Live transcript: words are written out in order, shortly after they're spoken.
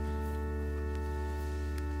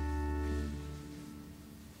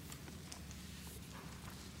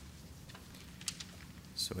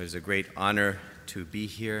So it is a great honor to be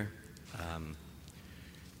here.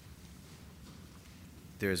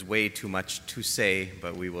 There's way too much to say,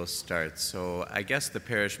 but we will start. So I guess the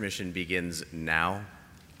parish mission begins now.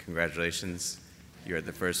 Congratulations, you're at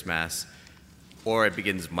the first Mass. Or it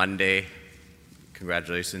begins Monday.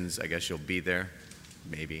 Congratulations, I guess you'll be there,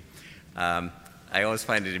 maybe. I always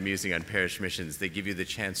find it amusing on parish missions. They give you the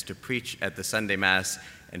chance to preach at the Sunday Mass,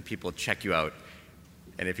 and people check you out.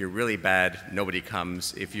 And if you're really bad, nobody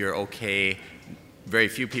comes. If you're okay, very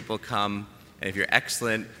few people come. And if you're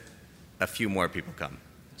excellent, a few more people come.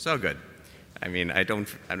 So good. I mean, I don't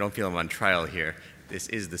feel I'm on trial here. This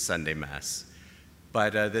is the Sunday Mass.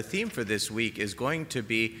 But the theme for this week is going to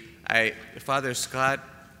be Father Scott,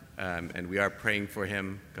 and we are praying for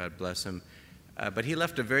him. God bless him. But he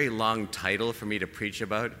left a very long title for me to preach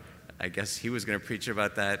about. I guess he was going to preach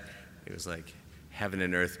about that. It was like heaven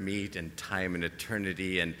and earth meet, and time and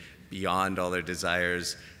eternity, and beyond all their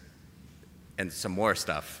desires, and some more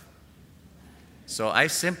stuff. So I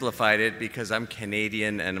simplified it because I'm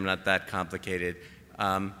Canadian and I'm not that complicated.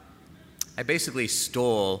 I basically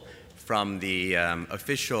stole from the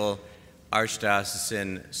official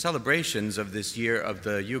archdiocesan celebrations of this year of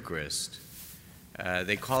the Eucharist.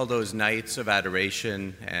 They call those nights of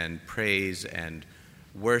adoration and praise and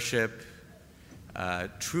worship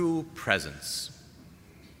true presence.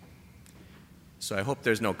 So I hope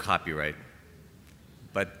there's no copyright.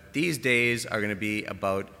 But these days are going to be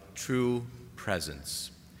about true presence.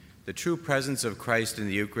 The true presence of Christ in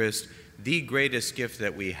the Eucharist, the greatest gift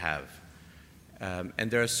that we have. And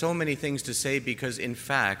there are so many things to say because, in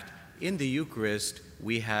fact, in the Eucharist,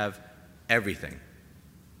 we have everything.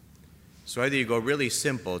 So either you go really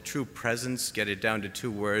simple, true presence, get it down to 2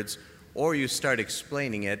 words, or you start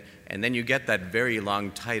explaining it, and then you get that very long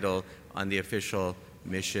title on the official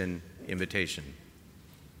mission invitation.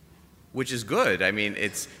 Which is good. I mean,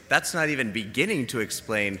 that's not even beginning to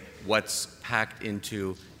explain what's packed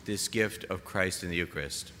into this gift of Christ in the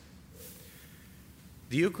Eucharist.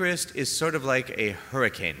 The Eucharist is sort of like a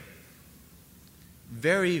hurricane.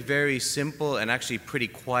 Very, very simple and actually pretty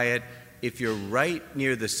quiet if you're right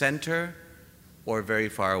near the center or very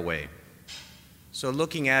far away. So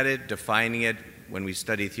looking at it, defining it, when we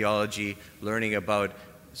study theology, learning about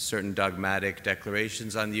certain dogmatic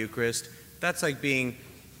declarations on the Eucharist, that's like being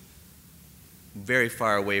very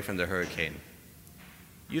far away from the hurricane.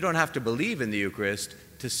 You don't have to believe in the Eucharist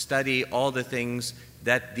to study all the things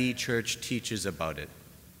that the Church teaches about it.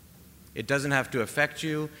 It doesn't have to affect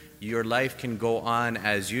you. Your life can go on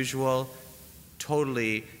as usual,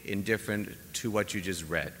 totally indifferent to what you just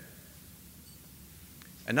read.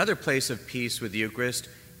 Another place of peace with the Eucharist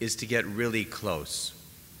is to get really close.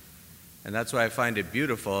 And that's why I find it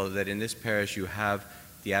beautiful that in this parish you have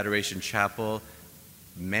the Adoration Chapel,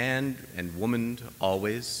 manned and womaned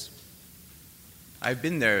always. I've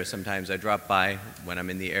been there sometimes. I drop by when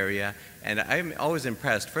I'm in the area, and I'm always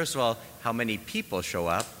impressed, first of all, how many people show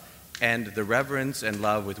up, and the reverence and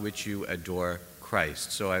love with which you adore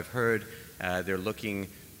Christ. So I've heard they're looking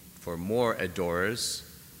for more adorers.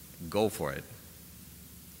 Go for it.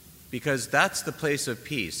 Because that's the place of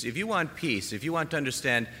peace. If you want peace, if you want to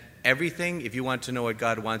understand everything, if you want to know what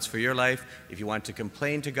God wants for your life, if you want to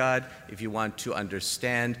complain to God, if you want to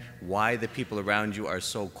understand why the people around you are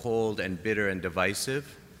so cold and bitter and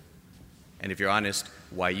divisive, and if you're honest,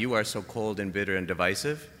 why you are so cold and bitter and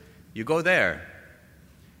divisive, you go there.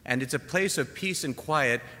 And it's a place of peace and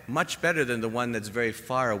quiet, much better than the one that's very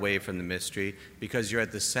far away from the mystery, because you're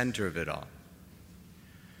at the center of it all.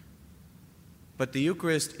 But the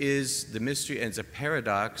Eucharist is the mystery, and it's a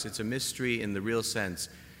paradox. It's a mystery in the real sense.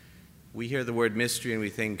 We hear the word mystery and we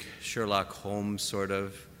think Sherlock Holmes, sort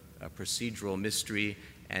of, a procedural mystery.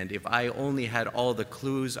 And if I only had all the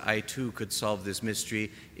clues, I too could solve this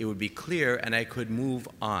mystery. It would be clear and I could move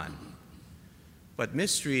on. But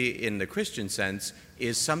mystery in the Christian sense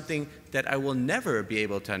is something that I will never be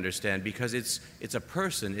able to understand because it's a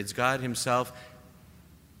person. It's God himself,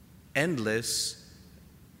 endless,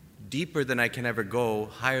 deeper than I can ever go,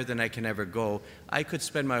 higher than I can ever go. I could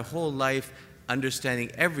spend my whole life understanding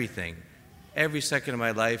everything, every second of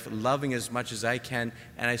my life, loving as much as I can,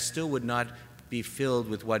 and I still would not be filled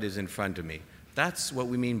with what is in front of me. That's what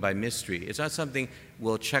we mean by mystery. It's not something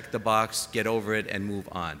we'll check the box, get over it, and move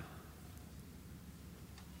on.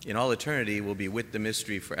 In all eternity, we'll be with the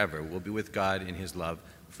mystery forever. We'll be with God in his love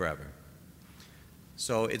forever.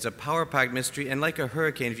 So it's a power-packed mystery, and like a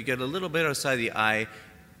hurricane, if you get a little bit outside the eye,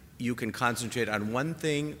 you can concentrate on one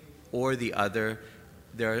thing or the other.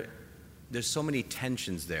 There's so many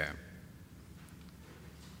tensions there.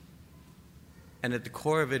 And at the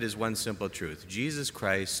core of it is one simple truth. Jesus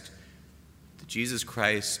Christ, that Jesus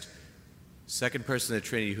Christ, second person of the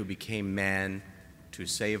Trinity who became man to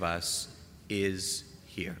save us, is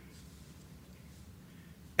here.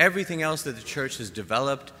 Everything else that the church has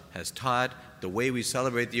developed, has taught, the way we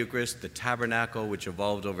celebrate the Eucharist, the tabernacle, which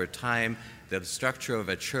evolved over time, the structure of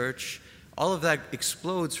a church, all of that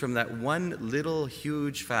explodes from that one little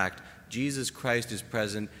huge fact: Jesus Christ is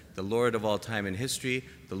present, the Lord of all time and history,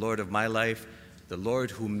 the Lord of my life, the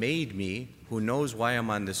Lord who made me, who knows why I'm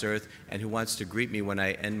on this earth, and who wants to greet me when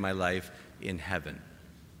I end my life in heaven.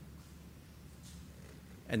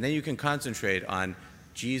 And then you can concentrate on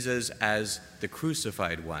Jesus as the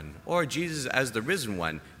crucified one, or Jesus as the risen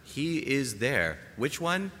one. He is there. Which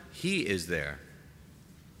one? He is there.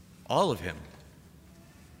 All of him.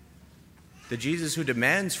 The Jesus who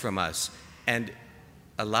demands from us and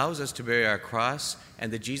allows us to bear our cross,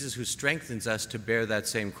 and the Jesus who strengthens us to bear that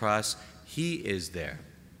same cross, he is there.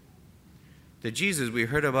 The Jesus we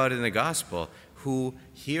heard about in the gospel, who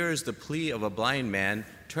hears the plea of a blind man,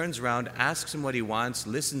 turns around, asks him what he wants,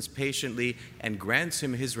 listens patiently, and grants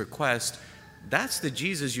him his request. That's the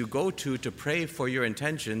Jesus you go to pray for your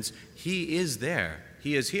intentions. He is there.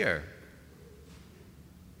 He is here.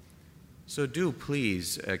 So do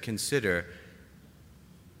please consider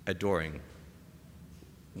adoring.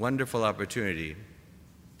 Wonderful opportunity.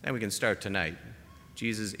 And we can start tonight.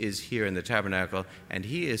 Jesus is here in the tabernacle, and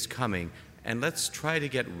he is coming. And let's try to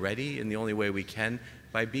get ready in the only way we can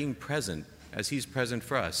by being present as he's present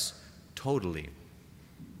for us, totally.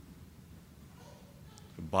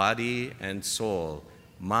 Body and soul,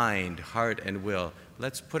 mind, heart, and will.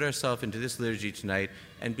 Let's put ourselves into this liturgy tonight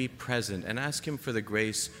and be present and ask him for the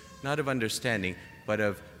grace, not of understanding, but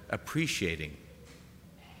of appreciating.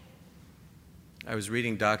 I was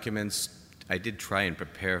reading documents. I did try and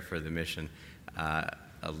prepare for the mission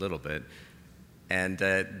a little bit. And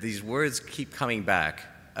these words keep coming back: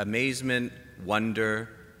 amazement, wonder,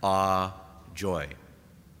 awe, joy.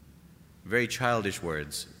 Very childish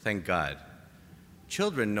words, thank God.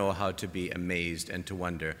 Children know how to be amazed and to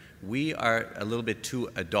wonder. We are a little bit too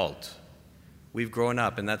adult. We've grown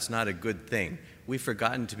up, and that's not a good thing. We've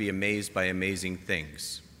forgotten to be amazed by amazing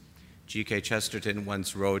things. G.K. Chesterton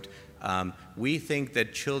once wrote, we think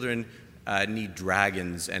that children need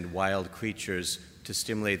dragons and wild creatures to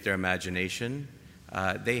stimulate their imagination.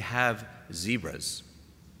 They have zebras.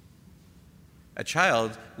 A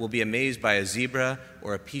child will be amazed by a zebra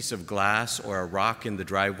or a piece of glass or a rock in the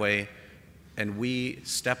driveway, and we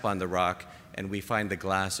step on the rock and we find the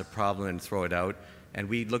glass a problem and throw it out, and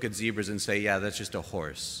we look at zebras and say, yeah, that's just a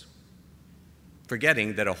horse,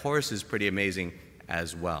 forgetting that a horse is pretty amazing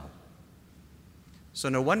as well. So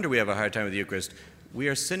no wonder we have a hard time with the Eucharist. We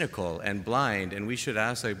are cynical and blind, and we should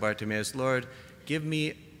ask, like Bartimaeus, Lord, give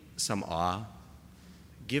me some awe,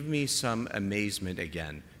 give me some amazement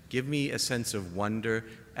again. Give me a sense of wonder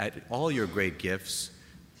at all your great gifts,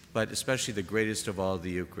 but especially the greatest of all,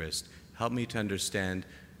 the Eucharist. Help me to understand,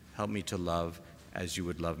 help me to love as you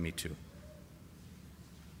would love me to.